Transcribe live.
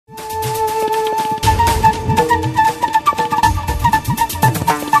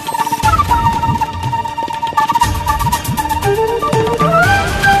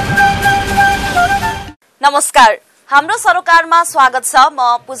नमस्कार, हाम्रो सरोकारमा स्वागत छ।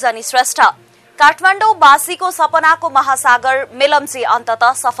 म पूजनी श्रेष्ठ। काठमाडौँ वासीको सपनाको महासागर मेलम्ची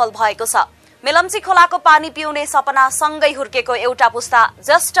अन्ततः सफल भएको छ। मेलम्ची खोलाको पानी पिउने सपना सँगै हुर्केको एउटा पुस्ता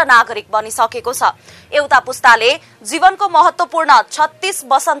ज्येष्ठ नागरिक बनिसकेको छ। एउटा पुस्ताले जीवनको महत्वपूर्ण 36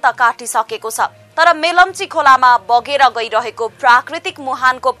 वसन्त काटिसकेको छ। तर मेलम्ची खोलामा बगेर गइरहेको प्राकृतिक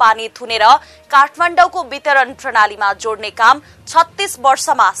मुहानको पानी थुनेर काठमाडौँको वितरण प्रणालीमा जोड्ने काम 36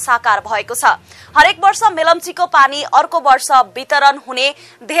 वर्षमा साकार भएको छ। हरेक वर्ष मेलम्चीको पानी अर्को वर्ष वितरण हुने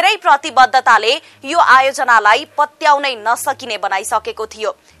धेरै प्रतिबद्धताले यो आयोजनालाई पत्याउनै नसकिने बनाइसकेको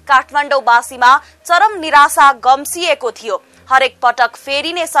थियो। काठमाडौँवासीमा चरम निराशा गम्सिएको थियो। हरेक पटक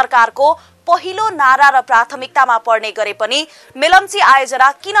फेरिने सरकारको पहिलो नारा र प्राथमिकतामा पर्ने गरे पनि मेलम्ची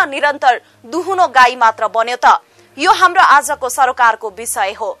आयोजना किन निरन्तर दुहुनो गाई मात्र बन्यो त? यो हाम्रो आजको सरोकारको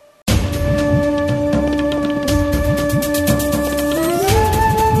विषय हो।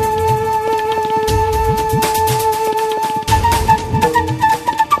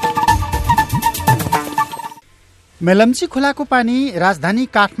 मेलम्ची खोलाको पानी राजधानी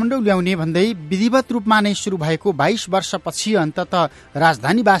काठमाडौँ ल्याउने भन्दै विधिवत रूपमा नै शुरू भएको 22 वर्षपछि अन्ततः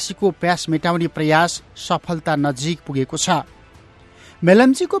राजधानीवासीको प्यास मेटाउने प्रयास सफलता नजिक पुगेको छ।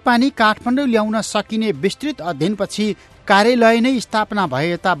 मेलम्चीको पानी काठमाडौँ ल्याउन सकिने विस्तृत अध्ययनपछि कार्यालय नै स्थापना भए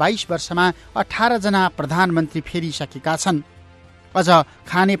यता 22 वर्षमा 18 जना प्रधानमन्त्री फेरिसकेका छन्। अझ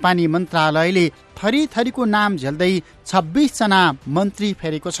खानेपानी मन्त्रालयले थरीथरीको नाम झेल्दै 26 जना मन्त्री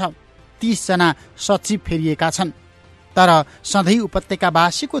फेरेको छ। 30 जना सचिव फेरिएका छन्। तर सधैँ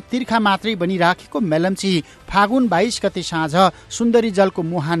उपत्यकावासीको तिर्खा मात्रै बनिराखेको मेलम्ची फागुन 22 गते साँझ सुन्दरी जलको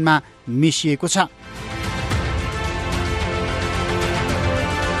मुहानमा मिसिएको छ।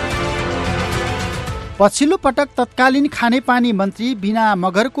 पछिल्लो पटक तत्कालीन खानेपानी मन्त्री बिना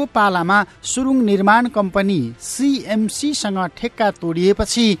मगरको पालामा सुरुङ निर्माण कम्पनी सीएमसीसँग ठेक्का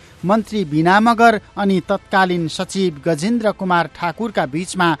तोडिएपछि मन्त्री बिना मगर अनि तत्कालीन सचिव गजेन्द्र कुमार ठाकुरका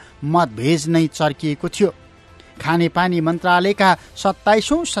बीचमा मतभेद नै चर्किएको थियो। खानेपानी मन्त्रालयका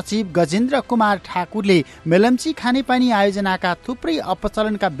 27औं सचिव गजेन्द्र कुमार ठाकुरले मेलम्ची खानेपानी आयोजनाका थुप्रै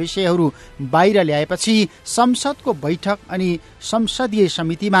अपचलनका विषयहरू बाहिर ल्याएपछि संसदको बैठक अनि संसदीय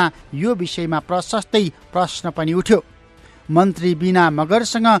समितिमा यो विषयमा प्रशस्तै प्रश्न पनि उठ्यो। मन्त्री बिना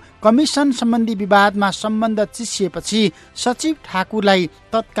मगरसँग कमिसन सम्बन्धी विवादमा सम्बन्ध चिसिएपछि सचिव ठाकुरलाई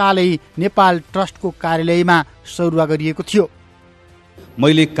तत्कालै नेपाल ट्रस्टको कार्यालयमा सरुवा गरिएको थियो।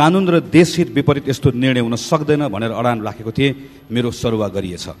 मैले कानुन र देशहित विपरीत यस्तो निर्णय हुन सक्दैन भनेर अडान राखेको थिएँ। मेरो सरुवा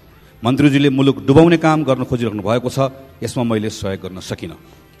गरिएछ। मन्त्रीजीले मुलुक डुबाउने काम गर्न खोजिरहनु भएको छ। यसमा मैले सहयोग गर्न सकिनँ।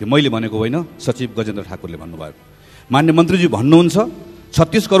 त्यो मैले भनेको होइन, सचिव गजेन्द्र ठाकुरले भन्नुभयो। मान्य मन्त्रीजी भन्नुहुन्छ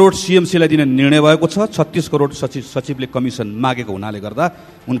 36 करोड सीएमसीलाई दिने निर्णय भएको छ। 36 करोड सचिवले कमिसन मागेको हुनाले गर्दा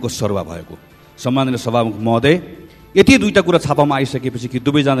उनको सरुवा भएको। सम्माननीय सभामुख महोदय, यति दुईटा कुरा छापामा आइसकेपछि कि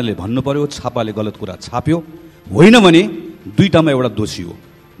दुवैजनाले भन्नु पर्यो छापाले गलत कुरा छाप्यो, होइन भने दुईटामा एउटा दोषी हो।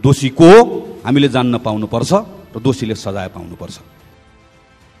 दोषी को हो हामीले जान्न पाउनुपर्छ र दोषीले सजाय पाउनुपर्छ।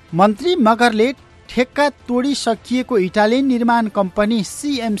 मन्त्री मगरले ठेक्का तोडिसकिएको इटालियन निर्माण कम्पनी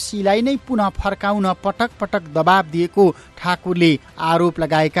सीएमसीलाई नै पुनः फर्काउन पटक पटक दबाब दिएको ठाकुरले आरोप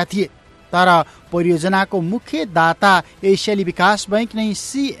लगाएका थिए। तर परियोजनाको मुख्य दाता एसियाली विकास बैंक नै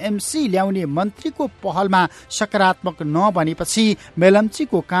सीएमसी ल्याउने मन्त्रीको पहलमा सकारात्मक नबनेपछि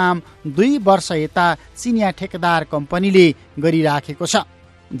मेलम्चीको काम 2 वर्ष यता चिनिया ठेकेदार कम्पनीले गरिराखेको छ,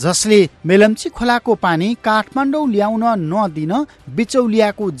 जसले मेलम्ची खोलाको पानी काठमाडौँ ल्याउन नदिन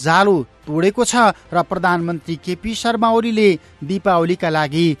बिचौलियाको जालो तोडेको छ र प्रधानमन्त्री केपी शर्मा ओलीले दीपावलीका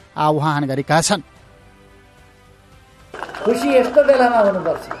लागि आह्वान गरेका छन्। खुसी यस्तो बेलामा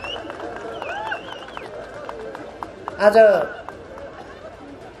हुनुपर्छ। आज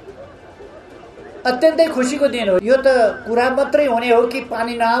अत्यन्तै खुसीको दिन हो। यो त कुरा मात्रै हुने हो कि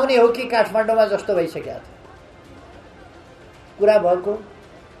पानी नआउने हो कि काठमाडौँमा जस्तो भइसक्यो। कुरा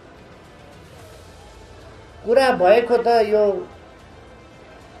भएको त यो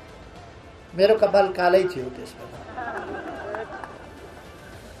मेरो कपाल कालै थियो। त्यसमा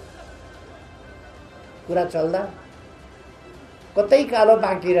कुरा चल्दा कतै कालो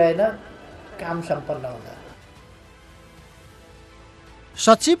बाँकी रहेन, काम सम्पन्न हुँदा।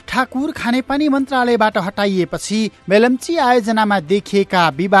 सचिव ठाकुर खानेपानी मन्त्रालयबाट हटाइएपछि मेलम्ची आयोजनामा देखिएका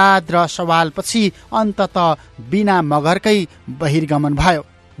विवाद र सवालपछि अन्ततः बिना मगरकै बहिर्गमन भयो।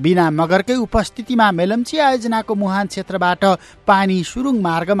 बिना मगरकै उपस्थितिमा मेलम्ची आयोजनाको मुहान क्षेत्रबाट पानी सुरुङ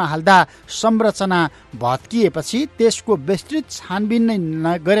मार्गमा हाल्दा संरचना भत्किएपछि त्यसको विस्तृत छानबिन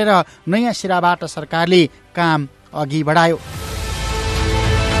नै गरेर नयाँ सिराबाट सरकारले काम अघि बढायो।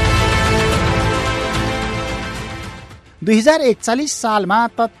 2041 सालमा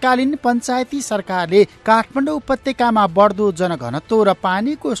तत्कालीन पञ्चायती सरकारले काठमाडौँ उपत्यकामा बढ्दो जनघनत्व र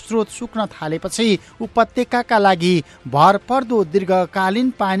पानीको स्रोत सुक्न थालेपछि उपत्यकाका लागि भरपर्दो दीर्घकालीन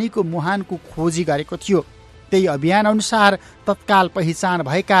पानीको मुहानको खोजी गरेको थियो। त्यही अभियान अनुसार तत्काल पहिचान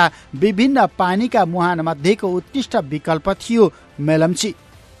भएका विभिन्न पानीका मुहान मध्येको उत्कृष्ट विकल्प थियो मेलम्ची,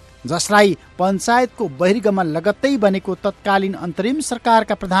 जसलाई पञ्चायतको बहिर्गमन लगत्तै बनेको तत्कालीन अन्तरिम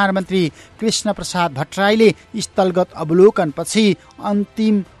सरकारका प्रधानमन्त्री कृष्ण प्रसाद भट्टराईले स्थलगत अवलोकनपछि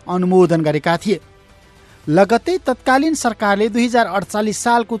अन्तिम अनुमोदन गरेका थिए। लगत्तै तत्कालीन सरकारले 2048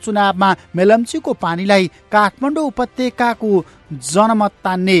 सालको चुनावमा मेलम्चीको पानीलाई काठमाडौँ उपत्यकाको जनमत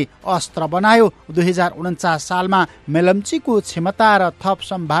तान्ने अस्त्र बनायो। 2049 सालमा मेलम्चीको क्षमता र थप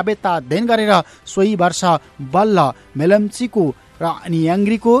सम्भाव्यता अध्ययन गरेर सोही वर्ष बल्ल मेलम्चीको र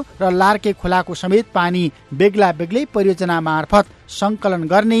नियाङ्ग्रीको र लार्के खोलाको समेत पानी बेग्ला बेग्लै परियोजना मार्फत सङ्कलन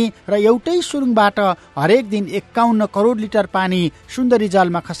गर्ने र एउटै सुरुङबाट हरेक दिन 51 करोड लिटर पानी सुन्दरी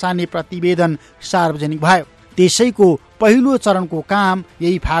जलमा खसाल्ने प्रतिवेदन सार्वजनिक भयो। त्यसैको पहिलो चरणको काम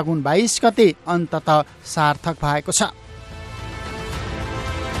यही फागुन 22 गते अन्ततः सार्थक भएको छ।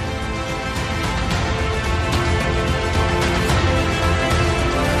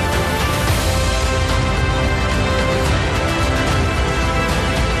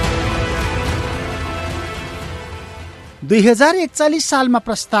 दुई 2041 सालमा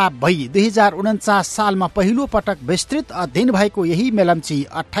प्रस्ताव भई 2049 सालमा पहिलो पटक विस्तृत अध्ययन भएको यही मेलम्ची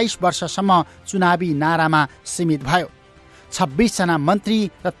 28 वर्षसम्म चुनावी नारामा सीमित भयो। 26 जना मन्त्री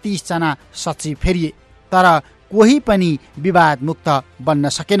र 30 जना सचिव फेरिए, तर कोही पनि विवाद मुक्त बन्न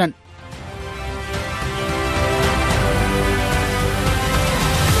सकेनन्।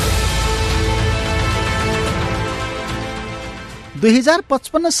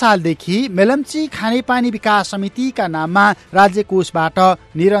 2055 सालदेखि मेलम्ची खानेपानी विकास समितिका नाममा राज्य कोषबाट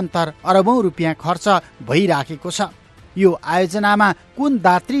निरन्तर अरबौं रुपियाँ खर्च भइराखेको छ। यो आयोजनामा कुन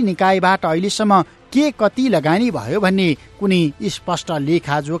दात्री निकायबाट अहिलेसम्म के कति लगानी भयो भन्ने कुनै स्पष्ट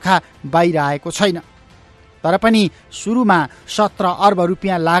लेखाजोखा बाहिर आएको छैन। तर पनि सुरुमा 17 अर्ब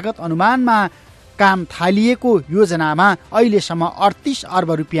रुपियाँ लागत अनुमानमा काम थालिएको योजनामा अहिलेसम्म 38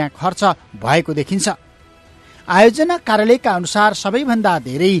 अर्ब रुपियाँ खर्च भएको देखिन्छ। आयोजना कार्यालयका अनुसार सबैभन्दा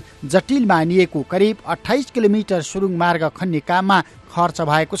धेरै जटिल मानिएको करिब 28 किलोमिटर सुरुङ मार्ग खन्ने काममा खर्च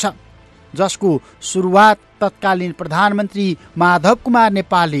भएको छ, जसको सुरुवात तत्कालीन प्रधानमन्त्री माधव कुमार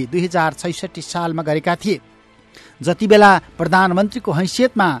नेपालले 2066 सालमा गरेका थिए। जति बेला प्रधानमन्त्रीको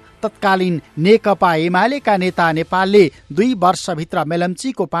हैसियतमा तत्कालीन नेकपा एमालेका नेता नेपालले 2 वर्षभित्र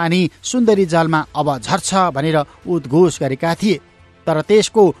मेलम्चीको पानी सुन्दरी जलमा अब झर्छ भनेर उद्घोष गरेका थिए। तर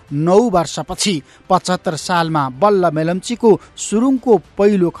त्यसको 9 वर्षपछि 75 सालमा बल्ल मेलम्चीको सुरुङको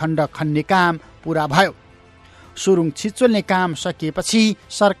पहिलो खण्ड खन्ने काम पूरा भयो। सुरुङ छिचोल्ने काम सकिएपछि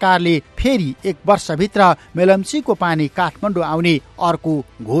सरकारले फेरि 1 वर्षभित्र मेलम्चीको पानी काठमाडौँ आउने अर्को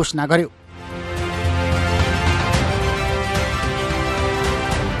घोषणा गर्यो।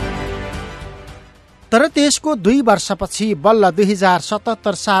 तर त्यसको 2 वर्षपछि बल्ल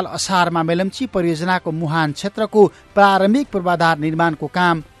 2077 साल असारमा मेलम्ची परियोजनाको मुहान क्षेत्रको प्रारम्भिक पूर्वाधार निर्माणको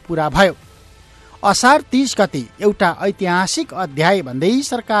काम पूरा भयो। असार 30 गते एउटा ऐतिहासिक अध्याय भन्दै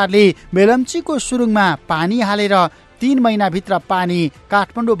सरकारले मेलम्चीको सुरुङमा पानी हालेर 3 महिनाभित्र पानी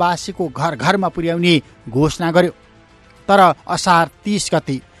काठमाडौँवासीको घर घरमा पुर्याउने घोषणा गर्यो। तर असार 30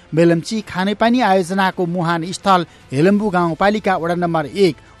 गते मेलम्ची खानेपानी आयोजनाको मुहान स्थल हेलम्बु गाउँपालिका वडा नम्बर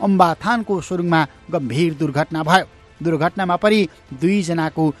 1 अम्बाथानको सुरुङमा गम्भीर दुर्घटना भयो। दुर्घटनामा परि 2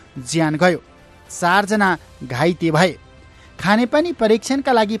 जनाको ज्यान गयो, 4 जना घाइते भए। खानेपानी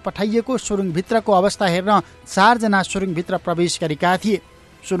परीक्षणका लागि पठाइएको सुरुङभित्रको अवस्था हेर्न 4 जना सुरुङभित्र प्रवेश गरेका थिए।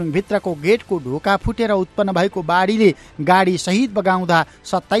 सुरुङभित्रको गेटको ढोका फुटेर उत्पन्न भएको बाढीले गाडी सहित बगाउँदा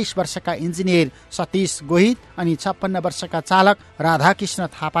 27 वर्षका इन्जिनियर सतीश गोहित अनि 56 वर्षका चालक राधाकृष्ण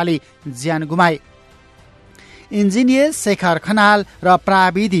थापाले ज्यान गुमाए। इन्जिनियर शेखर खनाल र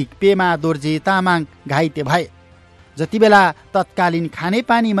प्राविधिक पेमा दोर्जे तामाङ घाइते भए। जति बेला तत्कालीन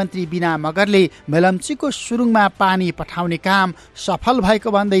खानेपानी मन्त्री बिना मगरले मेलम्चीको सुरुङमा पानी पठाउने काम सफल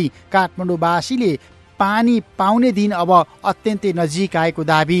भएको भन्दै काठमाडौँवासीले पानी पाउने दिन अब अत्यन्तै नजिक आएको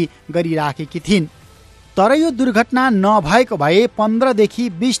दाबी गरिराखेकी थिइन्। तर यो दुर्घटना नभएको भए 15 देखि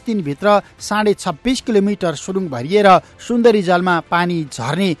 20 दिनभित्र 26.5 किलोमिटर सुरुङ भरिएर सुन्दरी जलमा पानी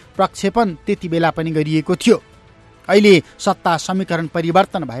झर्ने प्रक्षेपण त्यति बेला पनि गरिएको थियो। अहिले सत्ता समीकरण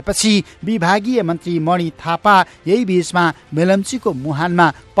परिवर्तन भएपछि विभागीय मन्त्री मणि थापा यही बीचमा मेलम्चीको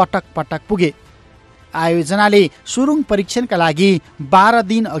मुहानमा पटक पटक पुगे। आयोजनाले सुरुङ परीक्षणका लागि 12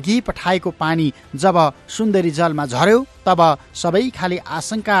 दिन अघि पठाएको पानी जब सुन्दरी जलमा झर्यो तब सबै खाले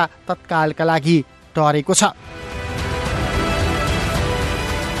आशंका तत्कालका लागि टरेको छ।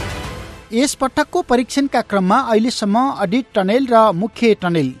 यस पटकको परीक्षणका क्रममा अहिलेसम्म अडिट टनेल र मुख्य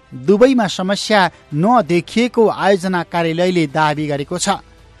टनेल दुवैमा समस्या नदेखिएको आयोजना कार्यालयले दाबी गरेको छ।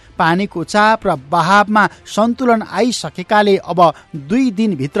 पानीको चाप र बहावमा सन्तुलन आइसकेकाले अब 2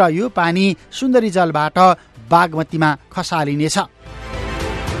 दिनभित्र यो पानी सुन्दरी जलबाट बागमतीमा खसालिनेछ।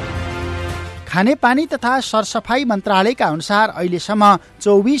 खानेपानी तथा सरसफाई मन्त्रालयका अनुसार अहिलेसम्म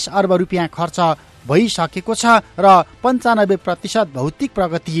 24 अर्ब रुपियाँ खर्च भइसकेको छ र 95% भौतिक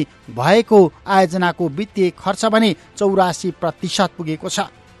प्रगति भएको आयोजनाको वित्तीय खर्च भने 84% पुगेको छ।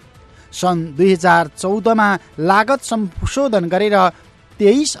 सन् 2014मा लागत संशोधन गरेर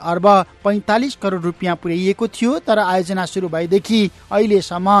 23 अर्ब 45 करोड रुपियाँ पुर्याइएको थियो, तर आयोजना सुरु भएदेखि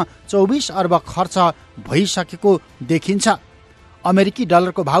अहिलेसम्म 24 अर्ब खर्च भइसकेको देखिन्छ। अमेरिकी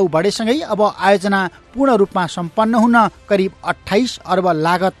डलरको भाउ बढेसँगै अब आयोजना पूर्ण रूपमा सम्पन्न हुन करिब 28 अर्ब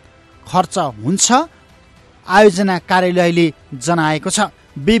लागत खर्च हुन्छ, आयोजना कार्यालयले जनाएको छ।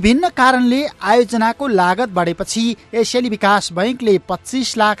 विभिन्न कारणले आयोजनाको लागत बढेपछि एसियाली विकास बैंकले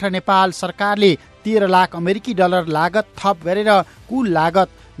 25 लाख र नेपाल सरकारले 13 लाख अमेरिकी डलर लागत थप गरेर कुल लागत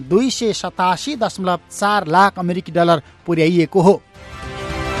 287.4 लाख अमेरिकी डलर पुर्याइएको हो।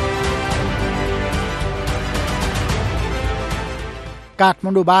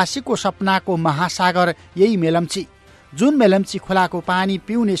 काठमाडौँवासीको सपनाको महासागर यही मेलम्ची। जुन मेलम्ची खोलाको पानी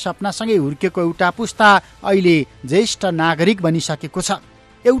पिउने सपनासँगै हुर्केको एउटा पुस्ता अहिले ज्येष्ठ नागरिक बनिसकेको छ।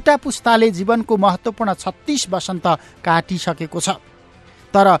 एउटा पुस्ताले जीवनको महत्त्वपूर्ण 36 वसन्त काटिसकेको छ।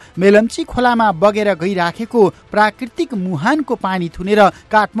 तर मेलम्ची खोलामा बगेर गइराखेको प्राकृतिक मुहानको पानी थुनेर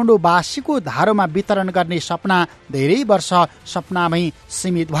काठमाडौँवासीको धारोमा वितरण गर्ने सपना धेरै वर्ष सपनामै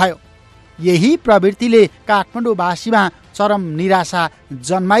सीमित भयो। यही प्रवृत्तिले काठमाडौँवासीमा चरम निराशा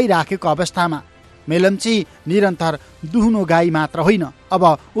जन्माइराखेको अवस्थामा मेलम्ची निरन्तर दुहुनो गाई मात्र होइन, अब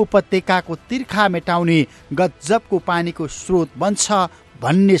उपत्यकाको तिर्खा मेटाउने गजबको पानीको स्रोत बन्छ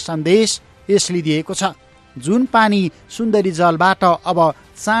भन्ने सन्देश यसले दिएको छ। जुन पानी सुन्दरी जलबाट अब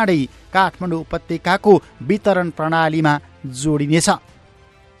चाँडै काठमाडौँ उपत्यकाको वितरण प्रणालीमा जोडिनेछ।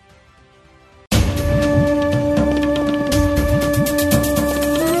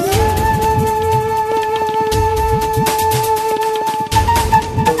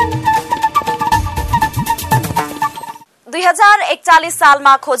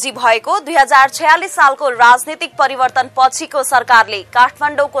 सालमा खोजी भएको 2046 सालको राजनीतिक परिवर्तन पछिको सरकारले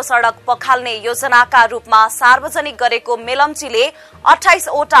काठमाडौँको सड़क पखाल्ने योजनाका रूपमा सार्वजनिक गरेको मेलम्चीले 28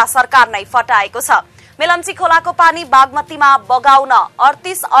 वटा सरकार नै फटाएको छ। मेलम्ची खोलाको पानी बागमतीमा बगाउन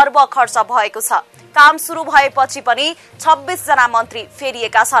 38 अर्ब खर्च भएको छ। काम सुरु भएपछि पनि 26 जना मन्त्री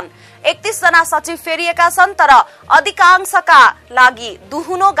फेरिएका छन्, 31 जना सचिव फेरिएका छन्, तर अधिकांशका लागि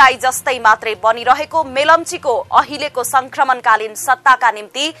दुहुनो गाई जस्तै मात्रै बनिरहेको मेलम्चीको अहिलेको संक्रमणकालीन सत्ताका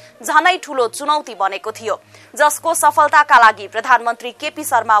निम्ति झनै ठूलो चुनौती बनेको थियो, जसको सफलताका लागि प्रधानमन्त्री केपी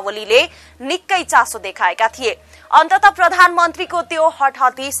शर्मा ओलीले निकै चासो देखाएका थिए। अन्ततः प्रधानमन्त्रीको त्यो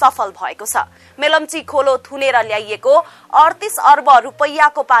हटहटी सफल भएको छ। मेलम्ची खोलो थुनेर ल्याइएको 38 अर्ब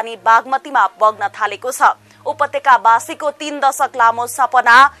रुपैयाँको पानी बागमतीमा बग्न थालेको छ। उपत्यकावासीको 3 दशक लामो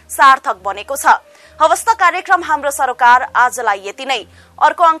सपना सार्थक बनेको छ। हवस् त कार्यक्रम हाम्रो सरोकार आजलाई यति नै।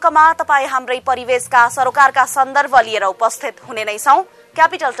 अर्को अङ्कमा तपाई हाम्रै परिवेशका सरोकारका सन्दर्भ लिएर उपस्थित हुने नै छौं।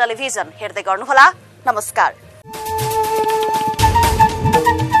 क्यापिटल टेलिभिजन हेर्दै गर्नुहोला। नमस्कार।